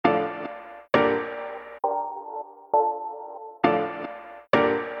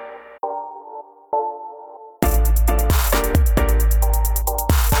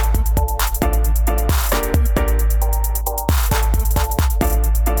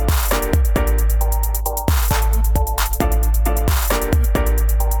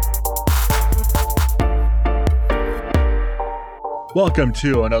Welcome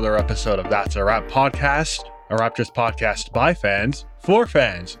to another episode of That's a Wrap podcast, a Raptors podcast by fans, for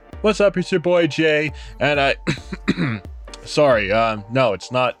fans. What's up, it's your boy Jay, and no, it's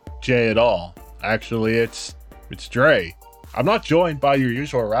not Jay at all. Actually, it's Dre. I'm not joined by your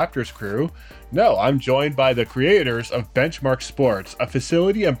usual Raptors crew. No, I'm joined by the creators of Benchmark Sports, a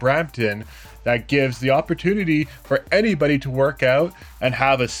facility in Brampton that gives the opportunity for anybody to work out and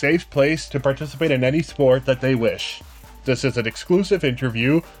have a safe place to participate in any sport that they wish. This is an exclusive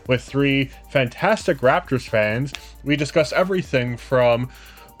interview with three fantastic Raptors fans. We discuss everything from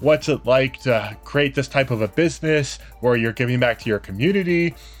what's it like to create this type of a business where you're giving back to your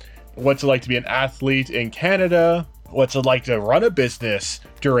community, what's it like to be an athlete in Canada, what's it like to run a business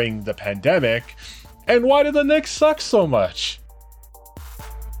during the pandemic, and why do the Knicks suck so much?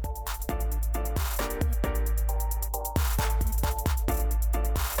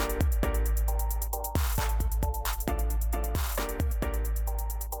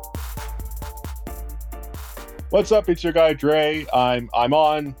 What's up? It's your guy Dre. I'm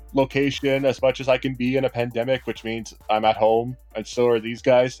on location as much as I can be in a pandemic, which means I'm at home, and so are these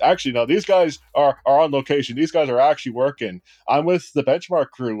guys. Actually, no, these guys are on location. These guys are actually working. I'm with the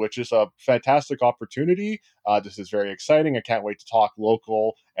Benchmark crew, which is a fantastic opportunity. This is very exciting. I can't wait to talk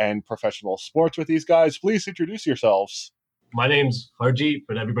local and professional sports with these guys. Please introduce yourselves. My name's Harjeet,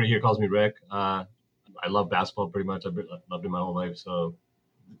 but everybody here calls me Rick. I love basketball pretty much. I've loved it my whole life, so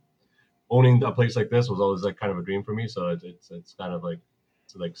owning a place like this was always like kind of a dream for me. So it's kind of like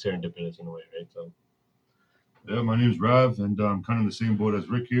serendipitous in a way, right? So yeah, my name's Rav, and I'm kind of in the same boat as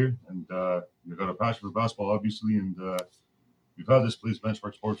Rick here. And we've got a passion for basketball, obviously, and we've had this place,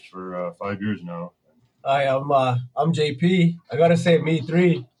 Benchmark Sports, for 5 years now. Hi, I'm JP. I gotta say, me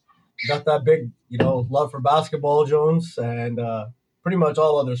three got that big, love for basketball, Jones, and pretty much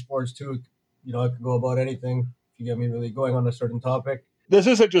all other sports too. I could go about anything if you get me really going on a certain topic. This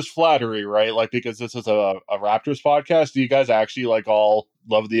isn't just flattery, right? Like, because this is a Raptors podcast, do you guys actually all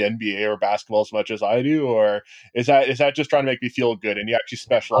love the NBA or basketball as much as I do? Or is that just trying to make me feel good and you actually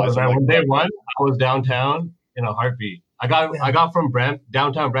specialize? When day one, I was downtown in a heartbeat. I got from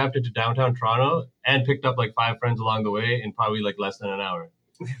downtown Brampton to downtown Toronto and picked up 5 friends along the way in probably less than an hour.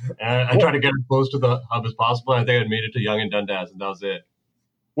 And I tried to get as close to the hub as possible. I think I made it to Yonge and Dundas, and that was it.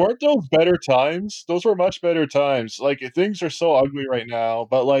 Weren't those better times? Those were much better times. Things are so ugly right now,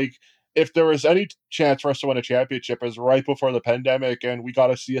 but if there was any chance for us to win a championship, it was right before the pandemic, and we got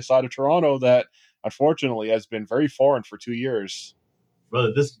to see a side of Toronto that unfortunately has been very foreign for 2 years.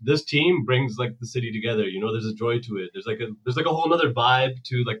 Brother, this team brings the city together. There's a joy to it. There's a whole nother vibe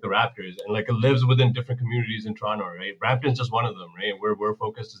to the Raptors, and it lives within different communities in Toronto, right? Brampton's just one of them, right? Where we're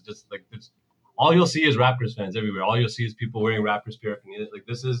focused is just it's. All you'll see is Raptors fans everywhere. All you'll see is people wearing Raptors paraphernalia.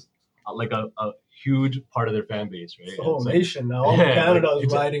 This is a huge part of their fan base, right? It's the whole nation now. All Canada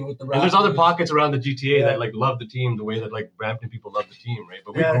is riding with the Raptors. And there's other pockets around the GTA that love the team the way that Brampton people love the team, right?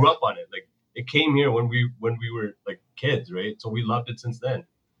 But we grew up on it. It came here when we were kids, right? So we loved it since then.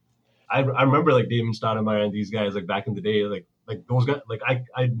 I remember Damon Stoudemire and these guys back in the day, those guys.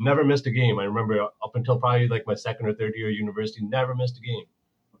 I never missed a game. I remember up until probably my second or third year of university, never missed a game.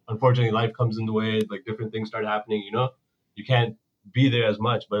 Unfortunately, life comes in the way, different things start happening, you can't be there as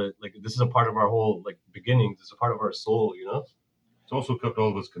much, but this is a part of our whole beginnings. It's a part of our soul, It's also kept all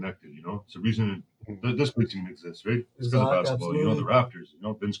of us connected, It's the reason this place even exists, right? It's because of basketball, absolutely. The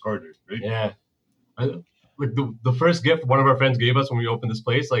Raptors, Vince Carter, right? Yeah. The first gift one of our friends gave us when we opened this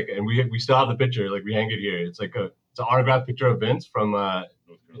place, and we still have the picture, we hang it here. It's it's an autographed picture of Vince from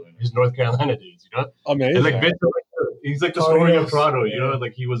his North Carolina days, Amazing. And Vince, he's the story of Toronto,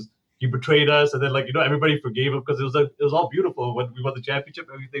 he betrayed us, and then everybody forgave him because it was all beautiful when we won the championship.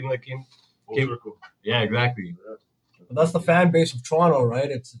 Everything came. Circle. Yeah, exactly. But that's the fan base of Toronto, right?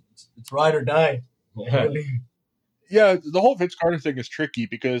 It's ride or die. Yeah. Really. Yeah, the whole Vince Carter thing is tricky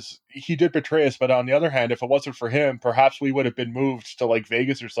because he did betray us, but on the other hand, if it wasn't for him, perhaps we would have been moved to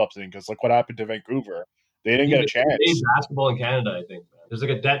Vegas or something. Because what happened to Vancouver, they didn't get a chance. He made basketball in Canada, I think. There's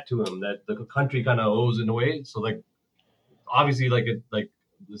a debt to him that the country kind of owes in a way. So obviously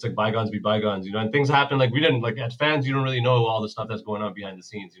it's bygones be bygones, and things happen. We didn't as fans, you don't really know all the stuff that's going on behind the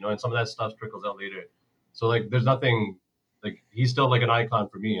scenes, and some of that stuff trickles out later. So there's nothing he's still an icon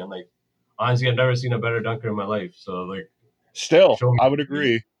for me. And honestly, I've never seen a better dunker in my life. So still, I would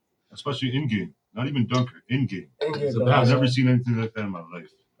agree, especially in game, not even dunker, in game. So I've never seen anything like that in my life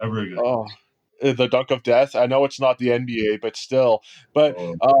ever again. Oh, the dunk of death. I know it's not the NBA, but still. But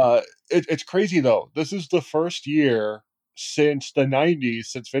it's crazy though. This is the first year since the 90s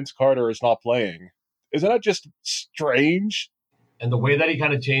since Vince Carter is not playing. Isn't that just strange? And the way that he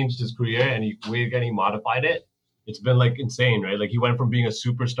kind of changed his career and the way he modified it, it's been like insane, right? Like he went from being a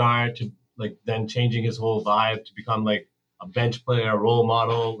superstar to like then changing his whole vibe to become like a bench player, a role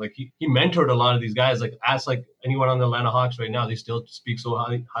model. Like he mentored a lot of these guys. Like ask like anyone on the Atlanta Hawks right now, they still speak so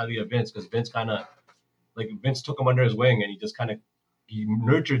highly of Vince, because Vince kind of like Vince took him under his wing and he just kind of he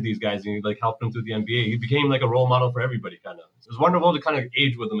nurtured these guys and he like helped them through the NBA. He became like a role model for everybody kind of. It was wonderful to kind of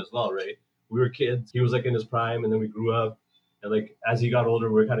age with him as well, right? We were kids. He was like in his prime and then we grew up. And like as he got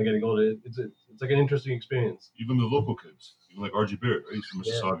older, we are kind of getting older. It's like an interesting experience. Even the local kids, even like RJ Barrett, right? He's from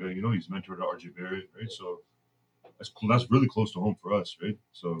Mississauga. Yeah. You know, he's mentored RJ Barrett, right? So that's cool. That's really close to home for us, right?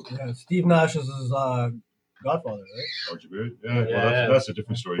 So yeah, Steve Nash is his godfather, right? RJ Barrett, yeah. Well, that's a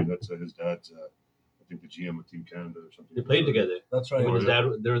different story. That's his dad's. I think the GM of Team Canada or something. They played together. That's right. When his dad,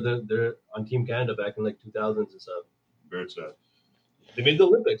 they're on Team Canada back in like 2000s and stuff. Barrett's dad. They made the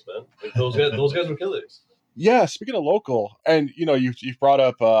Olympics, man. Like, those guys were killers. Yeah, speaking of local, and you've brought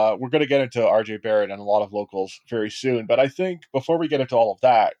up, we're going to get into RJ Barrett and a lot of locals very soon, but I think before we get into all of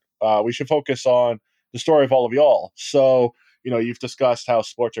that, we should focus on the story of all of y'all. So, you've discussed how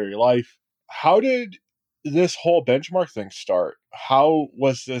sports are your life. How did this whole benchmark thing start? How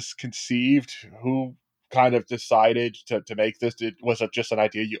was this conceived? Who kind of decided to make this? Was it just an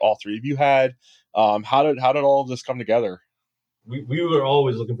idea all three of you had? How did all of this come together? We were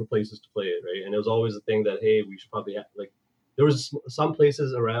always looking for places to play it, right? And it was always a thing that, hey, we should probably have, like, there was some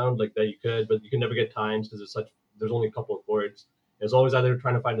places around like that you could, but you could never get times because there's only a couple of courts. It was always either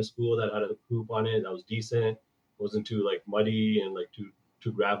trying to find a school that had a hoop on it that was decent, wasn't too like muddy and like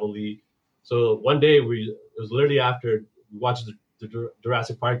too gravelly. So one day it was literally after we watched the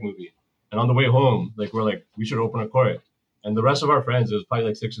Jurassic Park movie, and on the way home, like we're like, we should open a court. And the rest of our friends, it was probably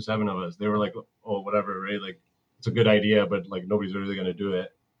like 6 or 7 of us, they were like, oh, whatever, right? Like, it's a good idea, but like nobody's really going to do it.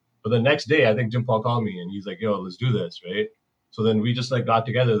 But the next day, I think Jim Paul called me and he's like, yo, let's do this, right? So then we just like got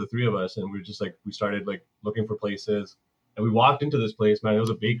together, the three of us, and we started like looking for places. And we walked into this place, man. It was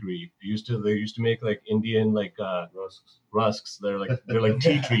a bakery. They used to make like Indian like rusks. They're like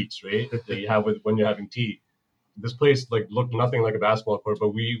tea treats, right? That you have when you're having tea. This place like looked nothing like a basketball court, but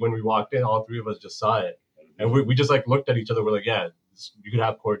when we walked in, all three of us just saw it, and we just like looked at each other. We're like, yeah, you could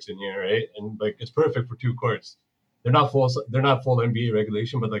have courts in here, right? And like it's perfect for 2 courts. They're not full NBA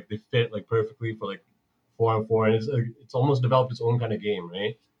regulation, but like they fit like perfectly for like 4-on-4, and it's almost developed its own kind of game,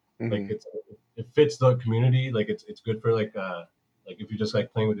 right? Mm-hmm. Like it fits the community. Like it's good for like if you're just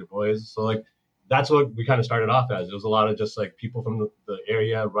like playing with your boys. So like that's what we kind of started off as. It was a lot of just like people from the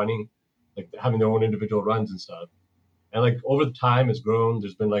area running, like having their own individual runs and stuff. And like over the time it's grown.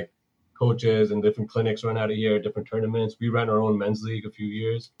 There's been like coaches and different clinics run out of here, different tournaments. We ran our own men's league a few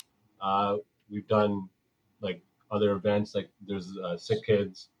years. We've done like other events, like there's Sick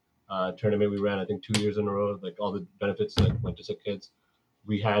Kids tournament we ran, I think 2 years in a row. Like all the benefits like went to Sick Kids.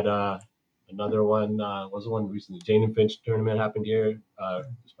 We had another one, was the one recently, Jane and Finch tournament happened here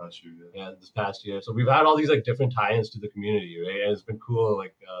this past year. Yeah, this past year. So we've had all these like different tie-ins to the community, right? And it's been cool,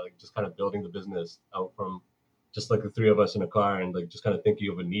 like just kind of building the business out from just like the three of us in a car, and like just kind of thinking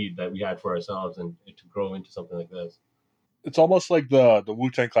of a need that we had for ourselves and to grow into something like this. It's almost like the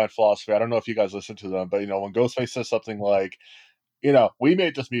Wu-Tang Clan philosophy. I don't know if you guys listen to them, but when Ghostface says something like, we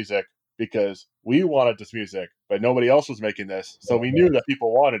made this music because we wanted this music, but nobody else was making this, so we knew that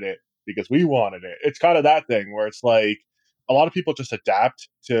people wanted it because we wanted it. It's kind of that thing where it's like a lot of people just adapt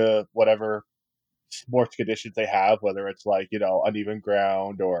to whatever sports conditions they have, whether it's like uneven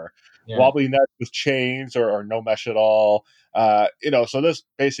ground or wobbly net with chains or no mesh at all. So this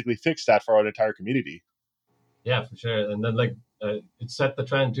basically fixed that for our entire community. Yeah, for sure. And then like it set the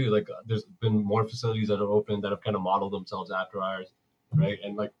trend too. Like there's been more facilities that have opened that have kind of modeled themselves after ours, right?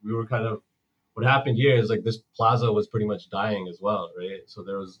 And like we were kind of, what happened here is like this plaza was pretty much dying as well, right? So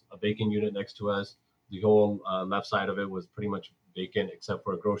there was a vacant unit next to us. The whole left side of it was pretty much vacant except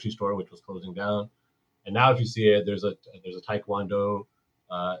for a grocery store, which was closing down. And now if you see it, there's a taekwondo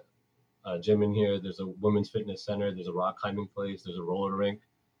gym in here. There's a women's fitness center. There's a rock climbing place. There's a roller rink.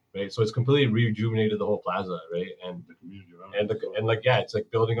 Right, so it's completely rejuvenated the whole plaza, right, and the community around it's like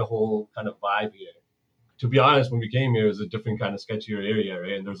building a whole kind of vibe here. To be honest, when we came here, it was a different kind of sketchier area,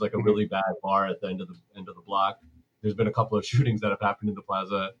 right, and there's like a really bad bar at the end of the block. There's been a couple of shootings that have happened in the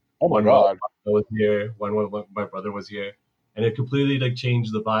plaza. Oh my God! I was here. One my brother was here, and it completely like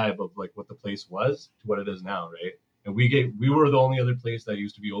changed the vibe of like what the place was to what it is now, right? And we were the only other place that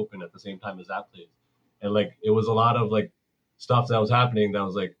used to be open at the same time as that place, and like it was a lot of like stuff that was happening that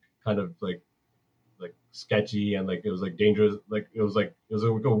was like kind of like sketchy, and like it was like dangerous, like it was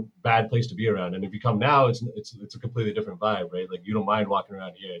a bad place to be around. And if you come now, it's a completely different vibe, right? Like you don't mind walking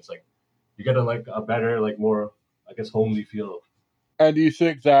around here. It's like you get a better, like more, I guess, homely feel. And do you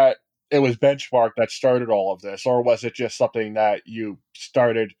think that it was Benchmark that started all of this, or was it just something that you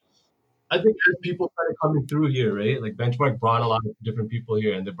started? I think as people started coming through here, right? Like Benchmark brought a lot of different people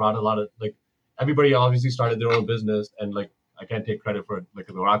here, and they brought a lot of like everybody obviously started their own business, and like I can't take credit for like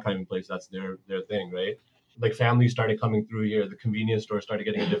the rock climbing place. That's their thing, right? Like families started coming through here. The convenience store started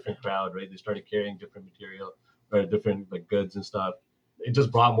getting a different crowd, right? They started carrying different material or different like goods and stuff. It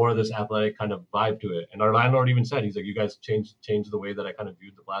just brought more of this athletic kind of vibe to it. And our landlord even said, he's like, you guys changed the way that I kind of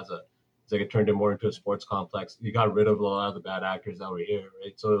viewed the plaza. It's like it turned it more into a sports complex. You got rid of a lot of the bad actors that were here,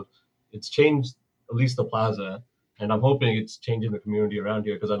 right? So it's changed at least the plaza, and I'm hoping it's changing the community around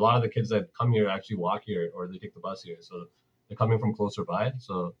here because a lot of the kids that come here actually walk here or they take the bus here, so they're coming from closer by.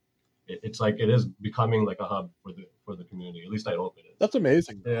 So it's like it is becoming like a hub for the community. At least I hope it is. That's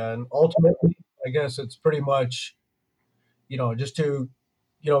amazing. Yeah, and ultimately, I guess it's pretty much, just to,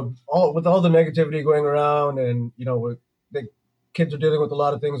 all with all the negativity going around, and with the kids are dealing with a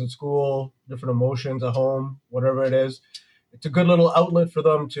lot of things at school, different emotions at home, whatever it is. It's a good little outlet for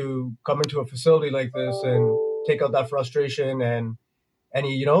them to come into a facility like this and take out that frustration and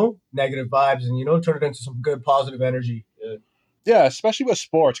any, negative vibes and, turn it into some good positive energy. Yeah, especially with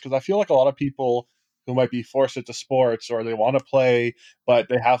sports, because I feel like a lot of people who might be forced into sports or they want to play, but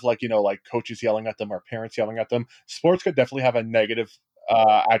they have like coaches yelling at them or parents yelling at them. Sports could definitely have a negative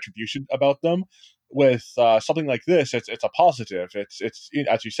attribution about them. With something like this, it's a positive. It's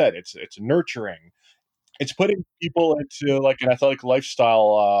as you said, it's nurturing. It's putting people into like an athletic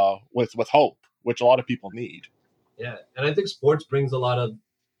lifestyle with hope, which a lot of people need. Yeah, and I think sports brings a lot of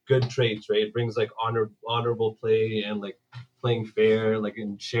good traits, right? It brings like honorable play and like playing fair, like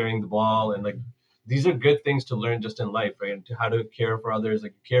and sharing the ball, and like these are good things to learn just in life, right? And to how to care for others,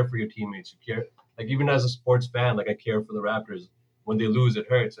 like care for your teammates, you care. Like even as a sports fan, like I care for the Raptors. When they lose, it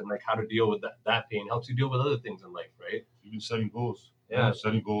hurts, and like how to deal with that pain helps you deal with other things in life, right? Even setting goals. Yeah,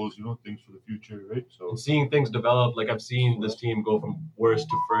 setting goals, things for the future, right? So and seeing things develop, like I've seen this team go from worst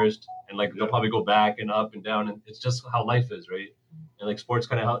to first, and like they'll probably go back and up and down, and it's just how life is, right? And like sports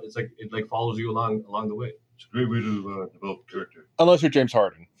kind of help. It's like it like follows you along the way. It's a great way to develop character. Unless you're James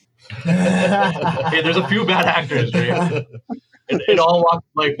Harden. Hey, there's a few bad actors, right? It all walks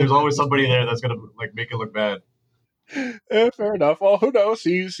like there's always somebody there that's gonna like make it look bad. Yeah, fair enough. Well, who knows?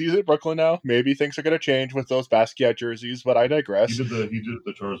 He's in Brooklyn now. Maybe things are going to change with those Basquiat jerseys, but I digress. He did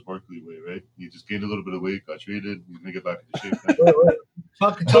the Charles Barkley way, right? He just gained a little bit of weight, got traded, he's gonna get back into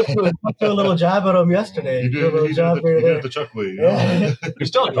shape. Chuck threw a little jab at him yesterday. He did the Chuck way. Yeah. He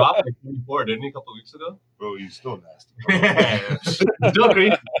still dropped like 24, didn't he, a couple of weeks ago? Bro, he's still nasty. Still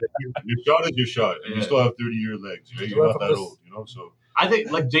crazy. Your shot is your shot, and you still have 30-year legs, right? You're not that old, so. I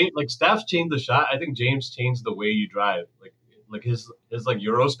think like Steph changed the shot. I think James changed the way you drive, like his like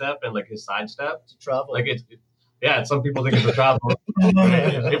Euro step and like his side step. To travel. Like yeah. Some people think it's a travel.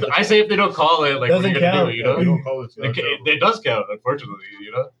 If they don't call it, like what are you gonna do? They don't call it. It does count, unfortunately.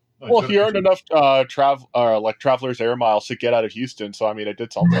 Well, he earned enough travelers air miles to get out of Houston, so I mean, it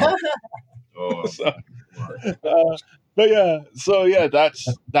did something. But yeah,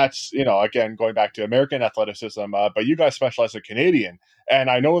 that's again going back to American athleticism, but you guys specialize in Canadian, and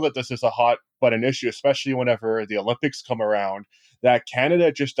I know that this is a hot button issue, especially whenever the Olympics come around, that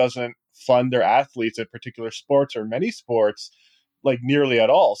Canada just doesn't fund their athletes in particular sports or many sports like nearly at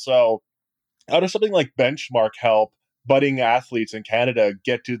all. So how does something like Benchmark help budding athletes in Canada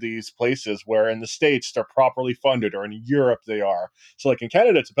get to these places where in the States they're properly funded, or in Europe they are? So like in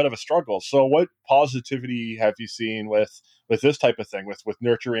Canada, it's a bit of a struggle. So what positivity have you seen with this type of thing, with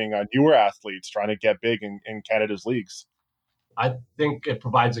nurturing newer athletes trying to get big in Canada's leagues? I think it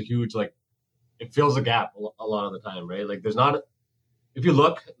provides a huge, it fills a gap a lot of the time, right? Like there's not, if you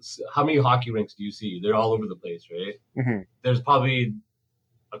look, how many hockey rinks do you see? They're all over the place, right? Mm-hmm. There's probably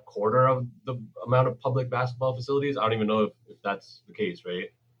a quarter of the amount of public basketball facilities. I don't even know if that's the case, right?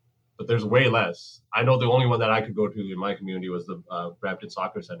 But there's way less. I know the only one that I could go to in my community was the Brampton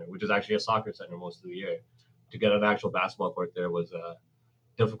Soccer Center, which is actually a soccer center most of the year. To get an actual basketball court there was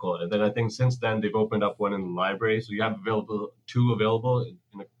difficult. And then I think since then they've opened up one in the library, so you have two available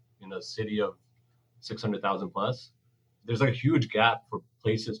in a city of 600,000 plus. There's a huge gap for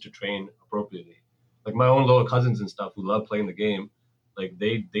places to train appropriately. Like my own little cousins and stuff who love playing the game, like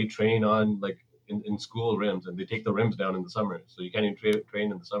they train on in school rims, and they take the rims down in the summer, so you can't even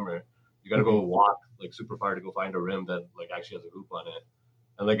train in the summer. You got to go walk super far to go find a rim that actually has a hoop on it.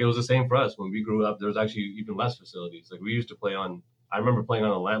 And it was the same for us when we grew up. There was actually even less facilities. We used to play on. I remember playing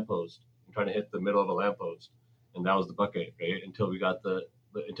on a lamppost and trying to hit the middle of a lamppost, and that was the bucket, right? Until we got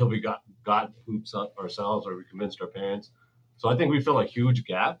got hoops ourselves, or we convinced our parents. So I think we fill a huge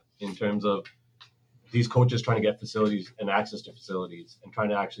gap in terms of these coaches trying to get facilities and access to facilities and trying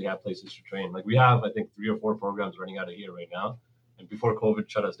to actually have places to train. Like we have, I think, 3 or 4 programs running out of here right now. And before COVID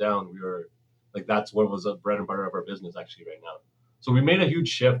shut us down, we were like, that's what was the bread and butter of our business actually right now. So we made a huge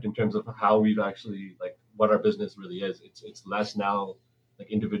shift in terms of how we've actually like what our business really is. It's less now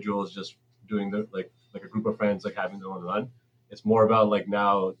like individuals just doing the like a group of friends like having their own run. It's more about like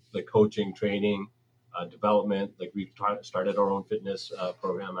now like coaching, training, development. Like we've started our own fitness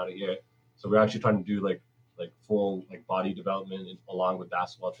program out of here. So we're actually trying to do like full like body development along with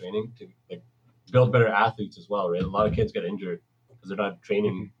basketball training to like build better athletes as well, right? A lot of kids get injured because they're not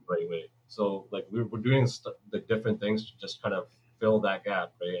training the right way. So like we're doing like different things to just kind of fill that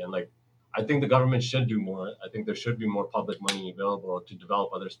gap, right? And like I think the government should do more. I think there should be more public money available to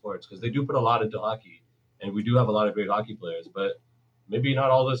develop other sports because they do put a lot into hockey, and we do have a lot of great hockey players. But maybe not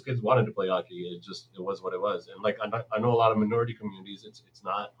all those kids wanted to play hockey. It was what it was. And like I know a lot of minority communities. It's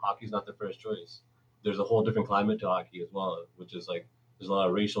not hockey's not their first choice. There's a whole different climate to hockey as well, which is like there's a lot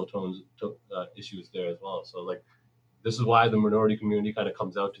of racial issues there as well. So like this is why the minority community kind of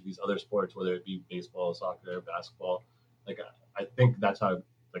comes out to these other sports, whether it be baseball, soccer, basketball. Like I think that's how,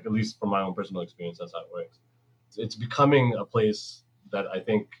 like at least from my own personal experience, that's how it works. It's becoming a place that I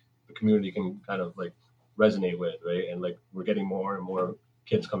think the community can kind of like resonate with, right? And like we're getting more and more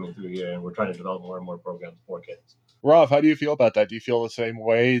kids coming through here, and we're trying to develop more and more programs for kids. Rob, how do you feel about that? Do you feel the same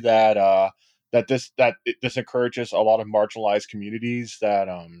way that this encourages a lot of marginalized communities that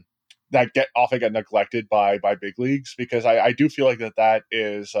often get neglected by big leagues? Because I do feel like that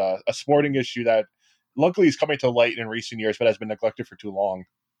is a sporting issue that luckily is coming to light in recent years, but has been neglected for too long.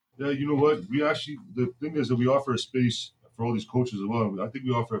 Yeah, you know what? The thing is that we offer a space for all these coaches as well. I think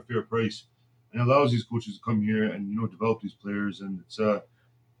we offer a fair price, and it allows these coaches to come here and develop these players. And it's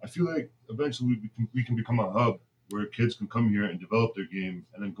I feel like eventually we can become a hub where kids can come here and develop their game,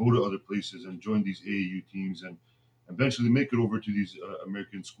 and then go to other places and join these AAU teams, and eventually make it over to these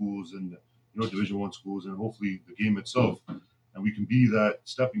American schools and Division I schools, and hopefully the game itself. And we can be that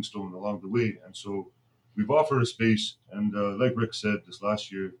stepping stone along the way. And so we've offered a space, and like Rick said, this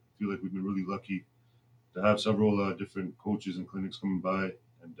last year, I feel like we've been really lucky to have several different coaches and clinics coming by,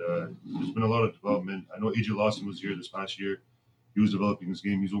 and there's been a lot of development. I know AJ Lawson was here this past year. He was developing his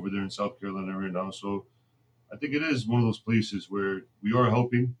game. He's over there in South Carolina right now. So I think it is one of those places where we are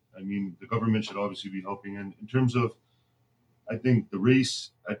helping. I mean, the government should obviously be helping. And in terms of, I think the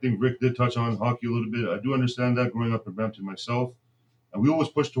race, I think Rick did touch on hockey a little bit. I do understand that growing up in Brampton myself. And we always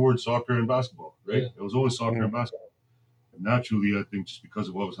pushed towards soccer and basketball, right? Yeah. It was always soccer and basketball. And naturally, I think just because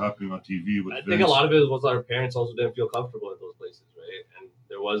of what was happening on TV with think a lot of it was our parents also didn't feel comfortable in those places, right? And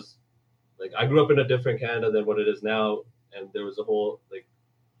there was, like, I grew up in a different Canada than what it is now. And there was a whole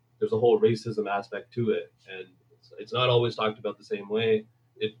racism aspect to it. And it's not always talked about the same way.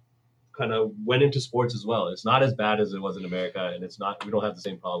 It kind of went into sports as well. It's not as bad as it was in America. And we don't have the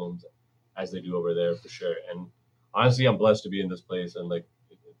same problems as they do over there for sure. And honestly, I'm blessed to be in this place, and like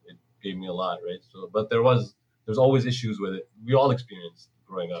it gave me a lot, right? So, but there's always issues with it. We all experienced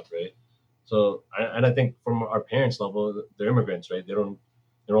growing up, right? So, I think from our parents' level, they're immigrants, right? They don't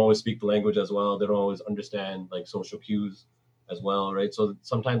always speak the language as well. They don't always understand like social cues as well, right? So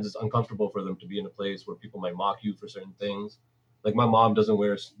sometimes it's uncomfortable for them to be in a place where people might mock you for certain things. Like my mom doesn't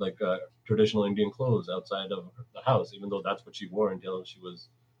wear like traditional Indian clothes outside of the house, even though that's what she wore until she was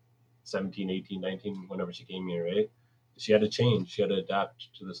 17, 18, 19, whenever she came here, right? She had to change. She had to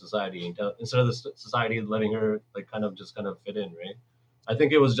adapt to the society instead of the society letting her like kind of fit in, right? I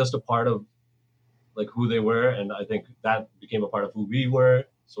think it was just a part of like who they were, and I think that became a part of who we were.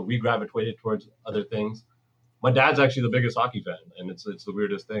 So we gravitated towards other things. My dad's actually the biggest hockey fan, and it's the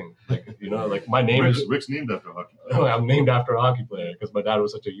weirdest thing. Like like my name is Rick's named after a hockey player. I'm named after a hockey player because my dad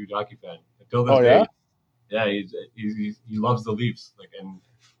was such a huge hockey fan until this day. Yeah, he loves the Leafs, like, and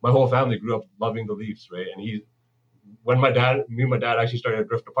my whole family grew up loving the Leafs, right? And me and my dad actually started to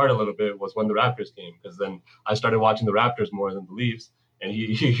drift apart a little bit was when the Raptors came, because then I started watching the Raptors more than the Leafs, and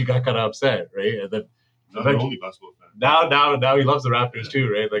he got kind of upset, right? And then not the only basketball fan. Now he loves the Raptors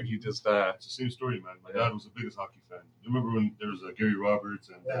too, right? Like he just it's the same story, man. My dad was the biggest hockey fan. You remember when there was Gary Roberts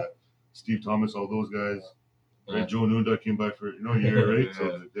and Steve Thomas, all those guys. Right? Joe Nunda came by for a year, right?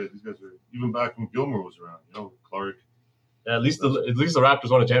 So these guys were even back when Gilmore was around. Clark. Yeah, at least the Raptors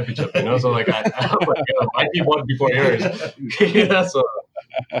won a championship, So like my team won before yours. Yeah, so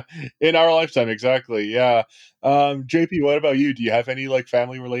in our lifetime, exactly. Yeah. JP, what about you? Do you have any like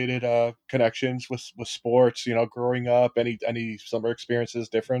family related connections with sports? Growing up, any summer experiences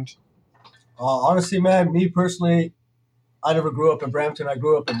different? Honestly, man, me personally, I never grew up in Brampton. I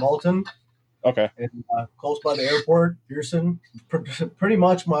grew up in Malton. Okay. and close by the airport, Pearson. Pretty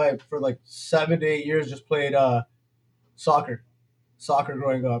much for like 7 to 8 years, just played soccer, soccer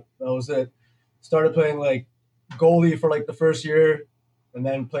growing up. That was it. Started playing like goalie for like the first year, and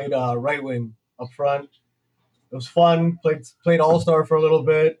then played right wing up front. It was fun. Played All Star for a little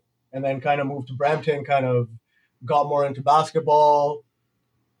bit, and then kind of moved to Brampton. Kind of got more into basketball.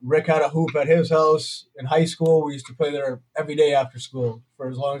 Rick had a hoop at his house in high school. We used to play there every day after school for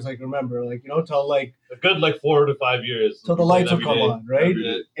as long as I can remember. Like till like A good like 4 to 5 years. till the lights would come on, right?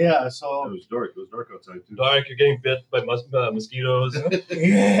 Yeah. It So was dark. It was dark outside too. Dark, you're getting bit by mosquitoes.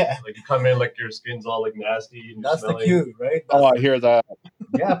 yeah, Like you come in, like your skin's all like nasty. And that's the smelling. cue, right? Oh, I hear that.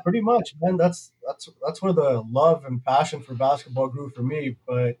 Yeah, pretty much, man. That's where the love and passion for basketball grew for me,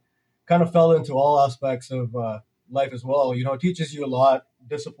 but kind of fell into all aspects of life as well. It teaches you a lot,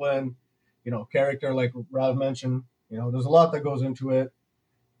 discipline, character, like Rob mentioned. There's a lot that goes into it.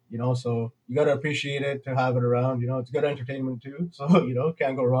 So you got to appreciate it to have it around. It's good entertainment too, so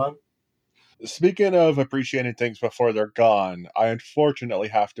can't go wrong. Speaking of appreciating things before they're gone, I unfortunately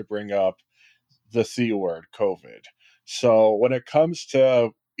have to bring up the C word, COVID. So when it comes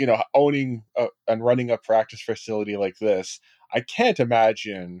to owning and running a practice facility like this, I can't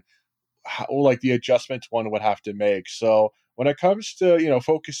imagine how, like, the adjustments one would have to make. So when it comes to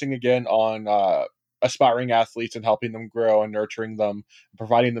focusing again on aspiring athletes and helping them grow and nurturing them,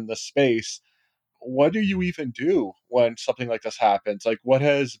 providing them the space, what do you even do when something like this happens? Like, what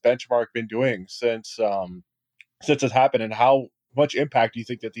has Benchmark been doing since it happened, and how much impact do you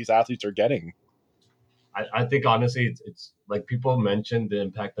think that these athletes are getting? I think honestly, it's like people mention the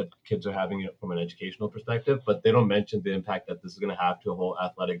impact that kids are having from an educational perspective, but they don't mention the impact that this is going to have to a whole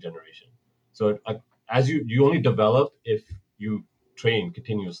athletic generation. So as you only develop if you train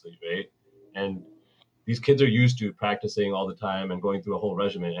continuously, right? And these kids are used to practicing all the time and going through a whole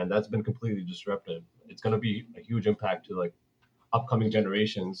regimen, and that's been completely disrupted. It's going to be a huge impact to like upcoming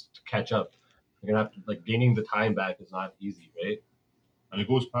generations to catch up. You're gonna have to like gaining the time back is not easy, right? And it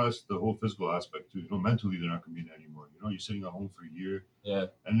goes past the whole physical aspect too. Mentally they're not coming in anymore. You're sitting at home for a year, Yeah.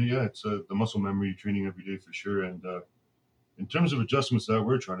 and yeah, it's the muscle memory training every day for sure. And in terms of adjustments that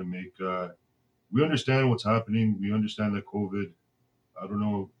we're trying to make, we understand what's happening. We understand that COVID. I don't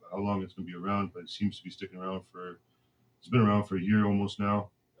know how long it's going to be around, but it seems to be sticking around for. It's been around for a year almost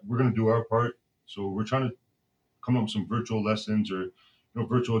now. We're going to do our part. So we're trying to come up with some virtual lessons or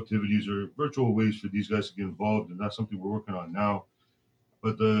virtual activities or virtual ways for these guys to get involved, and that's something we're working on now.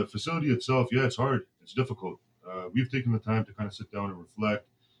 But the facility itself, yeah, it's hard. It's difficult. We've taken the time to kind of sit down and reflect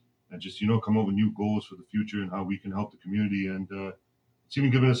and just come up with new goals for the future and how we can help the community. And it's even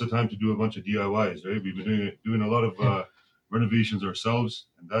given us the time to do a bunch of DIYs. Right, we've been doing a lot of renovations ourselves,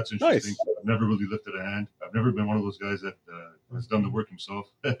 and that's interesting. Nice. I've never really lifted a hand. I've never been one of those guys that has done the work himself.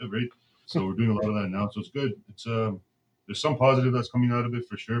 Right, so we're doing a lot of that now. So it's good. It's there's some positive that's coming out of it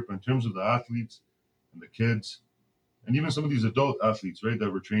for sure. But in terms of the athletes and the kids, and even some of these adult athletes, right,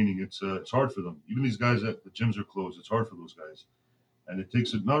 that we're training, it's hard for them. Even these guys that the gyms are closed, it's hard for those guys, and it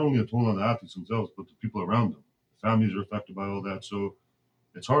takes not only a toll on the athletes themselves, but the people around them. The families are affected by all that, so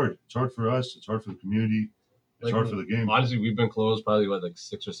it's hard. It's hard for us. It's hard for the community. It's Like hard for the game. honestly, we've been closed probably like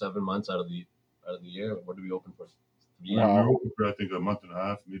 6 or 7 months out of the year. What did we open for? 3 We years. were open for I think a month and a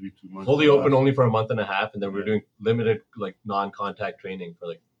half, maybe 2 months. Fully open only for a month and a half, and then we're doing limited like non-contact training for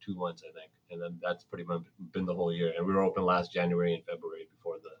like 2 months, I think, and then that's pretty much been the whole year. And we were open last January and February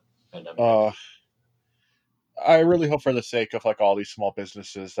before the pandemic. I really hope, for the sake of like all these small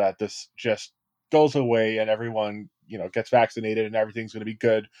businesses, that this just goes away and everyone gets vaccinated and everything's going to be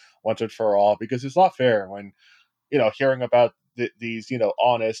good once and for all, because it's not fair when hearing about these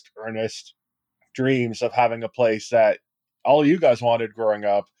honest, earnest dreams of having a place that all you guys wanted growing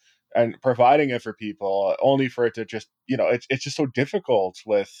up and providing it for people, only for it to just it's just so difficult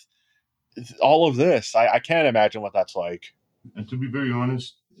with all of this. I can't imagine what that's like. And to be very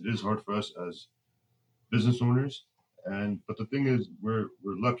honest, it is hard for us as business owners. And but the thing is, we're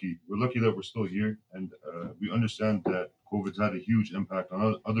lucky. We're lucky that we're still here, and we understand that COVID's had a huge impact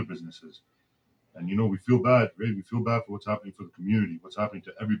on other businesses. And we feel bad, right? We feel bad for what's happening for the community, what's happening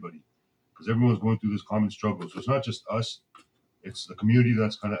to everybody, because everyone's going through this common struggle. So it's not just us; it's the community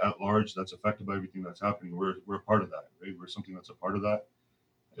that's kind of at large, that's affected by everything that's happening. We're a part of that, right? We're something that's a part of that.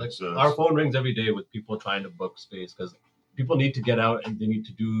 Like our phone rings every day with people trying to book space because people need to get out and they need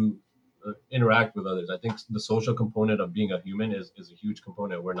to do interact with others. I think the social component of being a human is a huge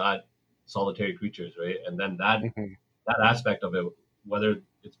component. We're not solitary creatures, right? And then Mhm. that aspect of it, whether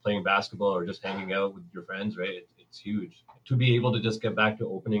it's playing basketball or just hanging out with your friends, right? It's huge to be able to just get back to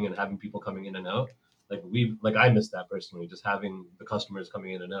opening and having people coming in and out. Like I missed that personally, just having the customers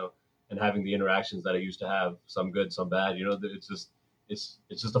coming in and out. and having the interactions that I used to have, some good, some bad. It's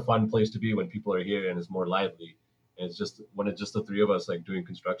just a fun place to be when people are here and it's more lively. And it's just when it's just the three of us like doing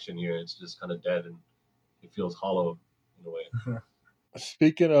construction here, it's just kind of dead and it feels hollow in a way.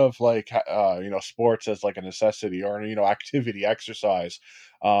 Speaking of like sports as like a necessity or activity, exercise,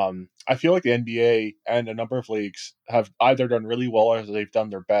 I feel like the NBA and a number of leagues have either done really well or they've done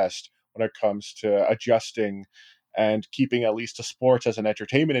their best when it comes to adjusting and keeping at least the sports as an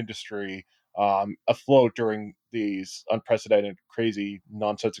entertainment industry afloat during these unprecedented, crazy,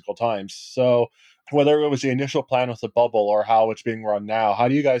 nonsensical times. So whether it was the initial plan with the bubble or how it's being run now, how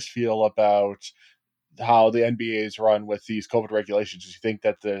do you guys feel about how the NBA is run with these COVID regulations? Do you think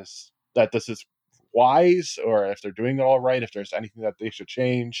that this is wise, or if they're doing it all right, if there's anything that they should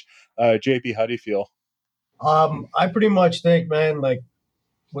change? JP, how do you feel? I pretty much think, man, like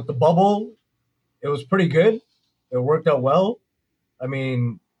with the bubble, it was pretty good. It worked out well. I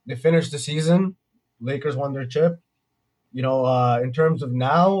mean, they finished the season. Lakers won their chip. In terms of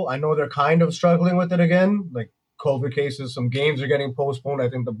now, I know they're kind of struggling with it again. Like COVID cases, some games are getting postponed. I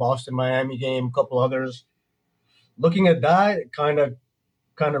think the Boston Miami game, a couple others. Looking at that, kind of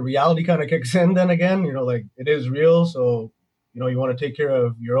reality kind of kicks in then again. Like it is real. So, you want to take care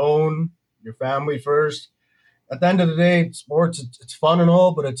of your family first. At the end of the day, sports it's fun and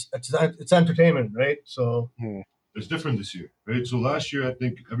all, but it's entertainment, right? So It's different this year, right? So last year, I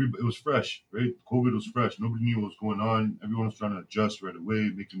think it was fresh, right? COVID was fresh. Nobody knew what was going on. Everyone was trying to adjust right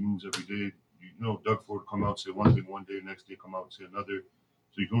away, making moves every day. Doug Ford come out, say one thing one day, next day come out and say another.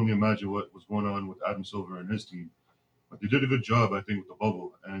 So you can only imagine what was going on with Adam Silver and his team. But they did a good job, I think, with the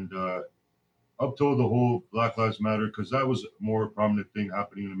bubble. And up till the whole Black Lives Matter, because that was a more prominent thing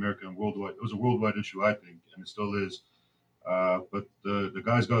happening in America and worldwide. It was a worldwide issue, I think, and it still is. But the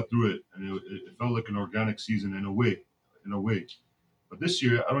guys got through it, and it felt like an organic season in a way. But this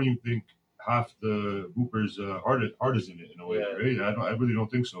year, I don't even think half the hoopers heart is in it in a way, right? I really don't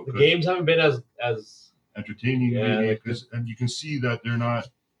think so. The games haven't been as entertaining, maybe, and you can see that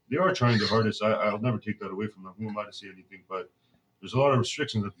they are trying their hardest. I'll never take that away from them. Who am I to say anything? But there's a lot of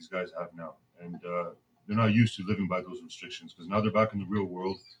restrictions that these guys have now, and they're not used to living by those restrictions because now they're back in the real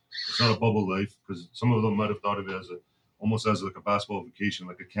world. It's not a bubble life because some of them might have thought of it as almost as like a basketball vacation,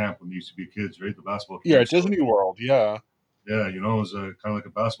 like a camp when they used to be kids, right? The basketball camp. Yeah, Disney World, yeah. Yeah, it was kind of like a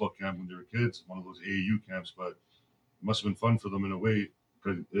basketball camp when they were kids, one of those AAU camps, but it must have been fun for them in a way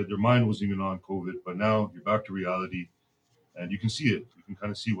because their mind wasn't even on COVID, but now you're back to reality and you can see it. You can kind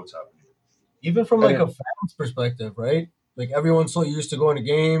of see what's happening. Even from like a fan's perspective, right? Like everyone's so used to going to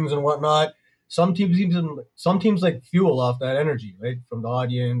games and whatnot. Some teams like fuel off that energy, right? From the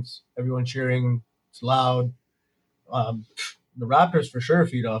audience, everyone cheering, it's loud. The Raptors for sure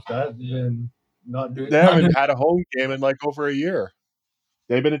feed off that. They haven't had a home game in like over a year.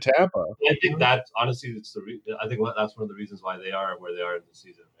 They've been in Tampa. I think that honestly, I think that's one of the reasons why they are where they are in the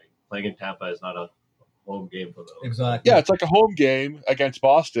season. Right? Playing in Tampa is not a home game for them. Exactly. Yeah, it's like a home game against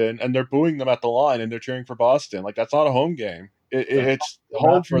Boston, and they're booing them at the line, and they're cheering for Boston. Like that's not a home game. It's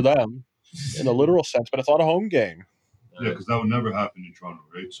home for them in a literal sense, but it's not a home game. Yeah, because that would never happen in Toronto,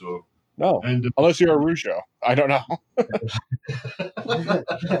 right? So. No, unless you're a Rougeau. I don't know.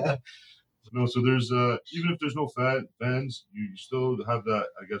 No, so there's even if there's no fans, you still have that,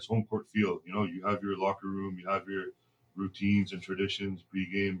 I guess, home court feel. You have your locker room, you have your routines and traditions,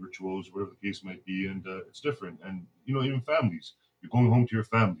 pregame rituals, whatever the case might be, and it's different. And even families, you're going home to your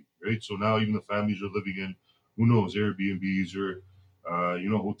family, right? So now even the families you're living in, who knows, Airbnbs or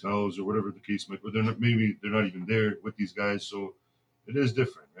hotels or whatever the case might be. But they're not even there with these guys, so. It is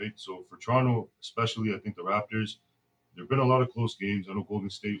different, right? So for Toronto, especially, I think the Raptors, there have been a lot of close games. I know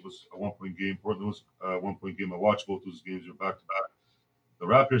Golden State was a 1-point game. Portland was a 1-point game. I watched both those games. They're back-to-back. The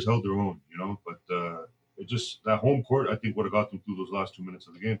Raptors held their own, but it just, that home court, I think, would have got them through those last 2 minutes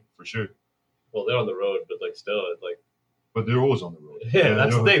of the game, for sure. Well, they're on the road, but still, But they're always on the road. Yeah,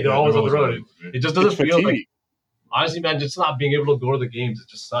 that's the thing. They're always on the road. Right? It just doesn't feel like, honestly, man, just not being able to go to the games, it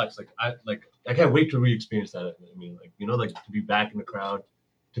just sucks. I can't wait to re-experience that. I mean, to be back in the crowd,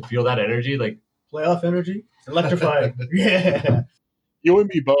 to feel that energy, playoff energy, electrifying. Yeah. You and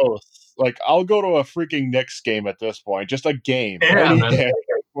me both. Like, I'll go to a freaking Knicks game at this point, just a game. Yeah, man.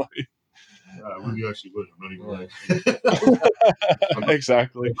 I really actually would. I'm not even lying.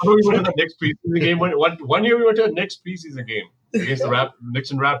 Exactly. We went to the Knicks preseason game. One year we went to a Knicks preseason game against the Knicks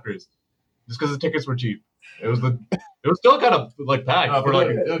and Raptors, just because the tickets were cheap. It was still kind of packed.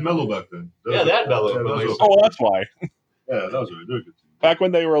 They had Melo back then. They had Melo. That's why. Yeah, that was a really good team. Back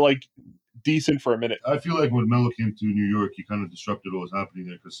when they were decent for a minute. I feel like when Melo came to New York, he kind of disrupted what was happening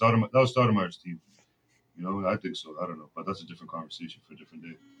there because that was Stoudemire's team. You know, I think so. I don't know, but that's a different conversation for a different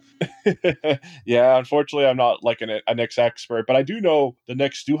day. Yeah, unfortunately, I'm not like a Knicks expert, but I do know the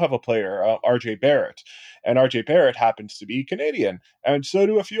Knicks do have a player, RJ Barrett, and RJ Barrett happens to be Canadian, and so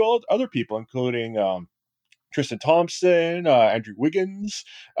do a few other people, including Tristan Thompson, Andrew Wiggins.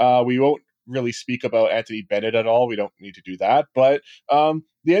 We won't really speak about Anthony Bennett at all. We don't need to do that. But the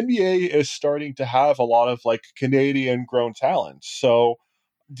NBA is starting to have a lot of like Canadian grown talent. So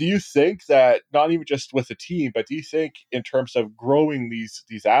do you think that not even just with the team, but do you think in terms of growing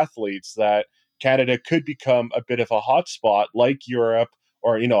these athletes that Canada could become a bit of a hotspot like Europe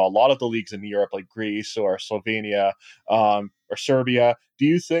or a lot of the leagues in Europe like Greece or Slovenia or Serbia? Do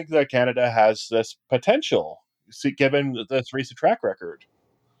you think that Canada has this potential given this recent track record?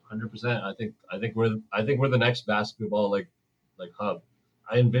 100%. I think we're the next basketball like hub.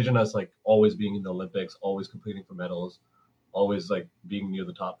 I envision us like always being in the Olympics, always competing for medals, always like being near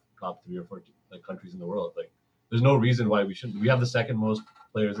the top 3 or 4 like countries in the world. Like, there's no reason why we shouldn't. We have the second most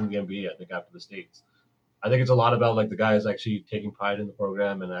players in the NBA, I think, after the States. I think it's a lot about like the guys actually taking pride in the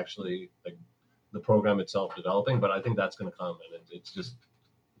program and actually like the program itself developing. But I think that's going to come, and it's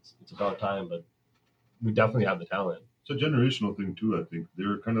about time. But we definitely have the talent. It's a generational thing too.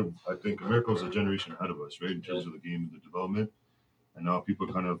 I think America's a generation ahead of us, right, in terms of the game and the development. And now people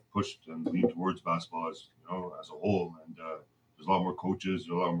kind of pushed and lean towards basketball as as a whole. And there's a lot more coaches, there's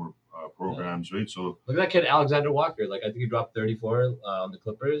a lot more programs, right? So look at that kid Alexander Walker. Like, I think he dropped 34 on the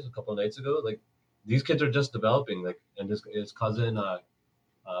Clippers a couple of nights ago. Like, these kids are just developing. Like, and his cousin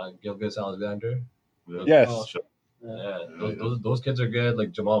Gilgeous Alexander. Yes. Those kids are good.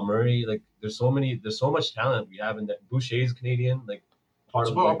 Like Jamal Murray. Like, there's so much talent we have in that. Boucher's Canadian. Like, it's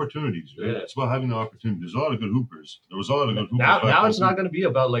about opportunities, right? Yeah. It's about having the opportunity. There's a lot of good hoopers. There was a lot of good hoopers. Now it's not going to be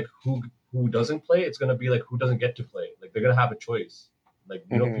about like who doesn't play. It's going to be like who doesn't get to play. Like, they're going to have a choice. Like,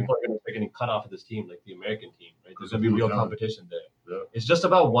 people are going to be getting cut off of this team, like the American team, right? There's going to be real competition there. Yeah. It's just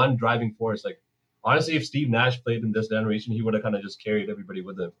about one driving force. Like, honestly, if Steve Nash played in this generation, he would have kind of just carried everybody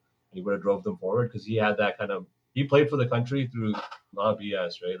with him, and he would have drove them forward because he had that kind of. He played for the country through a lot of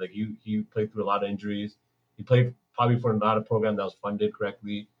BS, right? Like, he played through a lot of injuries. He played probably for not a program that was funded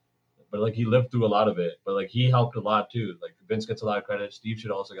correctly, but like he lived through a lot of it. But like he helped a lot too. Like, Vince gets a lot of credit. Steve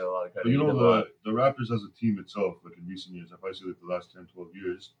should also get a lot of credit. But the Raptors as a team itself, like in recent years, if I say like the last 10, 12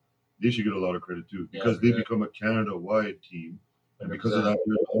 years, they should get a lot of credit too because they become a Canada-wide team. And because of that,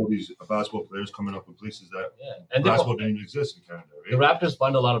 there's all these basketball players coming up in places that and basketball didn't even exist in Canada. Right? The Raptors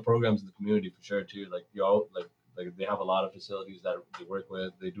fund a lot of programs in the community for sure too. Like, like they have a lot of facilities that they work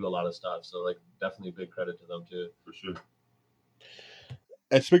with. They do a lot of stuff. So like, definitely big credit to them too. For sure.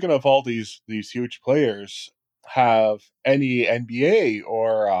 And speaking of all these huge players, have any NBA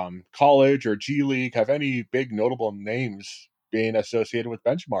or college or G League have any big notable names being associated with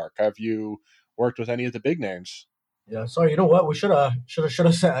Benchmark? Have you worked with any of the big names? Yeah, sorry. You know what? We should have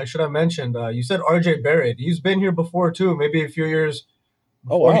mentioned. You said RJ Barrett. He's been here before too. Maybe a few years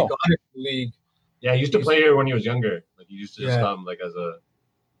before he got into the league. Yeah, he used to play here when he was younger. Like, he used to just come like as a.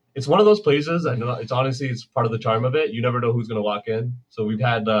 It's one of those places. I know it's part of the charm of it. You never know who's going to walk in. So we've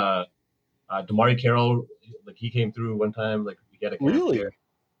had Damari Carroll. Like, he came through one time. Like, we had a camp here.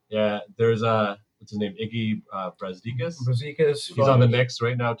 Yeah, there's what's his name? Iggy Brazdeikis. He's on the Knicks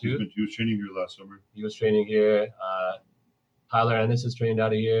right now too. He was training here last summer. He was training here. Tyler Ennis is trained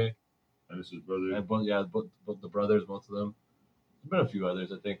out of here. Ennis' brother. And both the brothers, both of them. There's been a few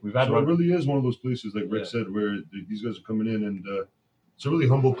others, I think. We've had. So it really is one of those places, like Rick said, where these guys are coming in, and it's a really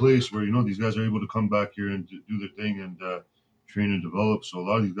humble place where these guys are able to come back here and do their thing and train and develop. So a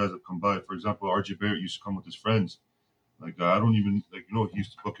lot of these guys have come by. For example, RJ Barrett used to come with his friends. Like, I don't even he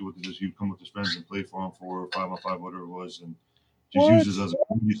used to book it with his. He'd come with his friends and play 4-on-4 or 5-on-5, whatever it was, and just use it as a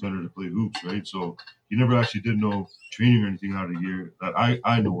community center to play hoops, right? So he never actually did no training or anything out of here that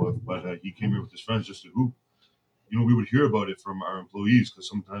I know of, but he came here with his friends just to hoop. We would hear about it from our employees because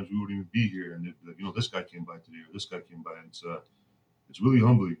sometimes we wouldn't even be here, and this guy came by today or this guy came by. And it's really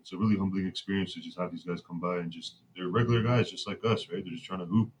humbling. It's a really humbling experience to just have these guys come by and they're regular guys just like us, right? They're just trying to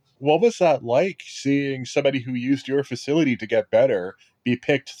hoop. What was that like, seeing somebody who used your facility to get better be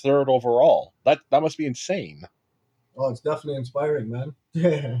picked third overall? That must be insane. Oh, it's definitely inspiring, man.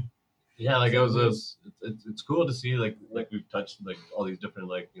 Yeah, like it's cool to see like we've touched like all these different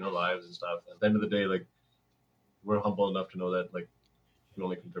lives and stuff. At the end of the day, like, we're humble enough to know that like we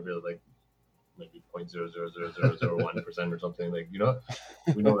only contributed like maybe 0.00001% or something. Like, we know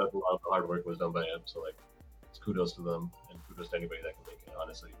that a lot of the hard work was done by him. So like, it's kudos to them and kudos to anybody that can make it,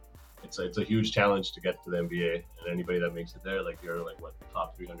 honestly. it's a huge challenge to get to the NBA, and anybody that makes it there, like you're like what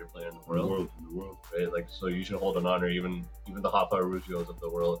top 300 player in the world, right? Like so you should hold an honor, even the Rafa Rugios of the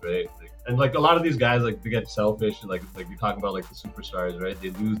world, right? Like, and like a lot of these guys, like they get selfish, like you're talking about like the superstars, right?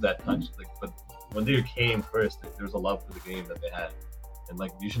 They lose that touch, like but when they came first, there was a love for the game that they had, and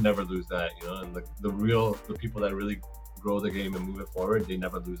like you should never lose that, you know. And like the people that really grow the game and move it forward, they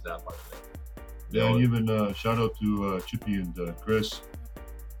never lose that part of it. Yeah, and even shout out to Chippy and Chris.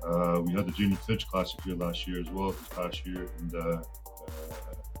 We had the Janie Fitch Classic here last year as well, this past year, and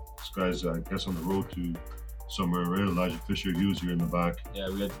this guy's I guess on the road to somewhere, right? Elijah Fisher, he was here in the back,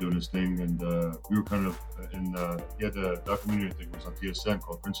 we had doing his thing, and we were kind of in. He had a documentary, I think it was on TSN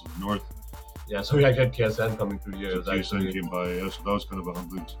called Prince of the North. Yeah, so we had TSN coming through here. So TSN came by, so that was kind of a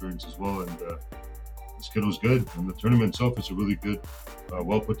humbling experience as well, and this kid was good, and the tournament itself is a really good,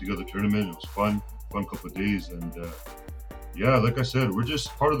 well put together tournament. It was fun couple of days, and yeah, like I said, we're just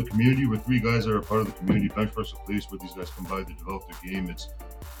part of the community. We're three guys that are part of the community. Benchmark's a place where these guys come by to develop their game. It's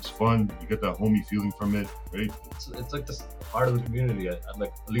fun. You get that homey feeling from it, right? It's like this part of the community.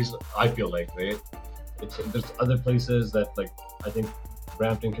 Like at least I feel like, right? There's other places that like I think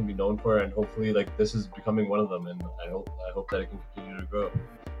Brampton can be known for, and hopefully like this is becoming one of them. And I hope that it can continue to grow.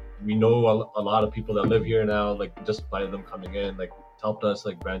 We know a lot of people that live here now, like just by them coming in, like it's helped us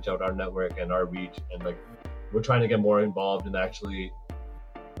like branch out our network and our reach, and like we're trying to get more involved in actually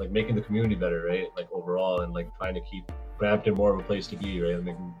like making the community better, right? Like overall, and like trying to keep Brampton more of a place to be, right?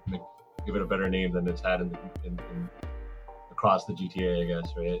 And give it a better name than it's had in across the GTA, I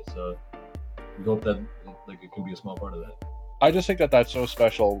guess, right? So we hope that like it can be a small part of that. I just think that that's so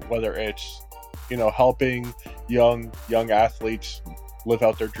special, whether it's, you know, helping young athletes live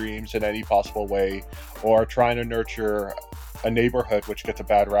out their dreams in any possible way, or trying to nurture a neighborhood which gets a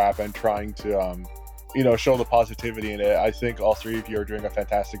bad rap and trying to you know, show the positivity in it. I think all three of you are doing a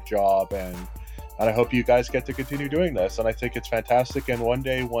fantastic job, and I hope you guys get to continue doing this. And I think it's fantastic, and one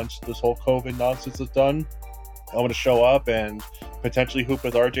day once this whole COVID nonsense is done, I'm going to show up and potentially hoop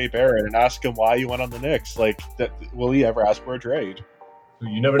with RJ Barrett and ask him why you went on the Knicks. Like, will he ever ask for a trade?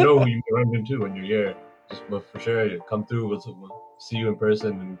 You never know who you run into when you're here. Just for sure, come through. We'll see you in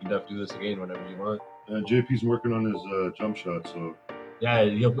person, and you can definitely do this again whenever you want. JP's working on his jump shot, so yeah,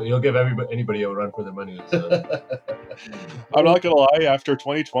 he'll give anybody a run for their money. So. I'm not gonna lie. After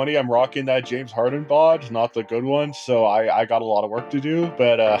 2020, I'm rocking that James Harden bod, not the good one. So I got a lot of work to do,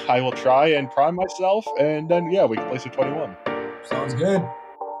 but I will try and prime myself, and then yeah, we can place a 21. Sounds good.